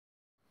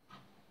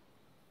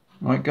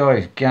Right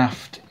guys,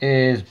 Gaft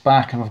is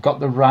back and I've got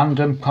the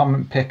random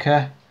comment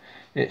picker.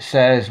 It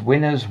says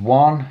winners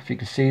 1, if you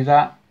can see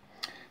that.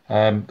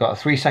 Got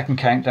a 3-second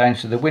countdown,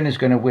 so the winner's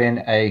going to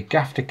win a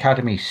Gaft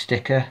Academy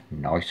sticker,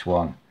 nice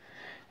one.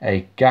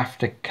 A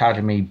Gaft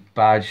Academy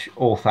badge,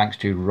 all thanks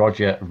to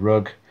Roger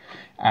Rugg.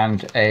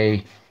 And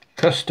a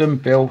custom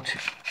built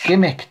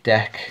gimmick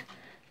deck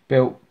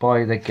built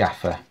by the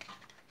gaffer.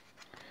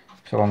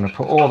 So I'm going to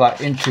put all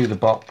that into the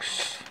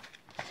box.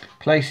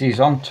 Place these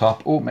on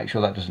top. Oh, make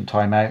sure that doesn't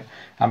time out.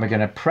 And we're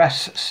going to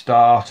press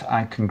start,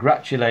 and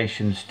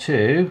congratulations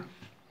to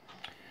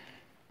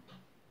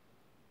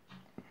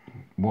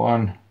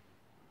one.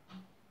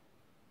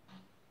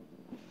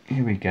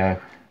 Here we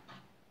go.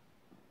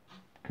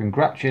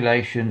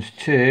 Congratulations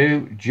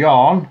to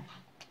John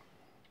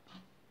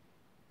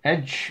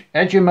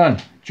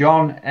Edgerman.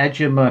 John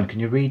Edgerman. Can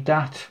you read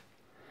that?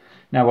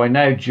 Now I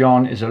know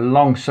John is a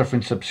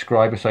long-suffering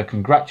subscriber, so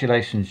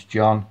congratulations,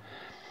 John.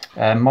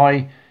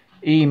 My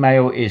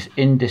email is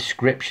in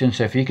description,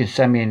 so if you can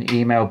send me an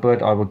email,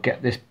 bud, I will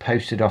get this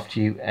posted off to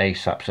you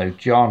ASAP. So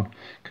John,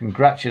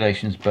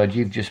 congratulations, bud,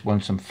 you've just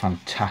won some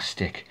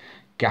fantastic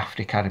Gaft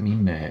Academy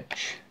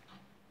merch.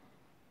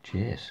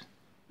 Cheers.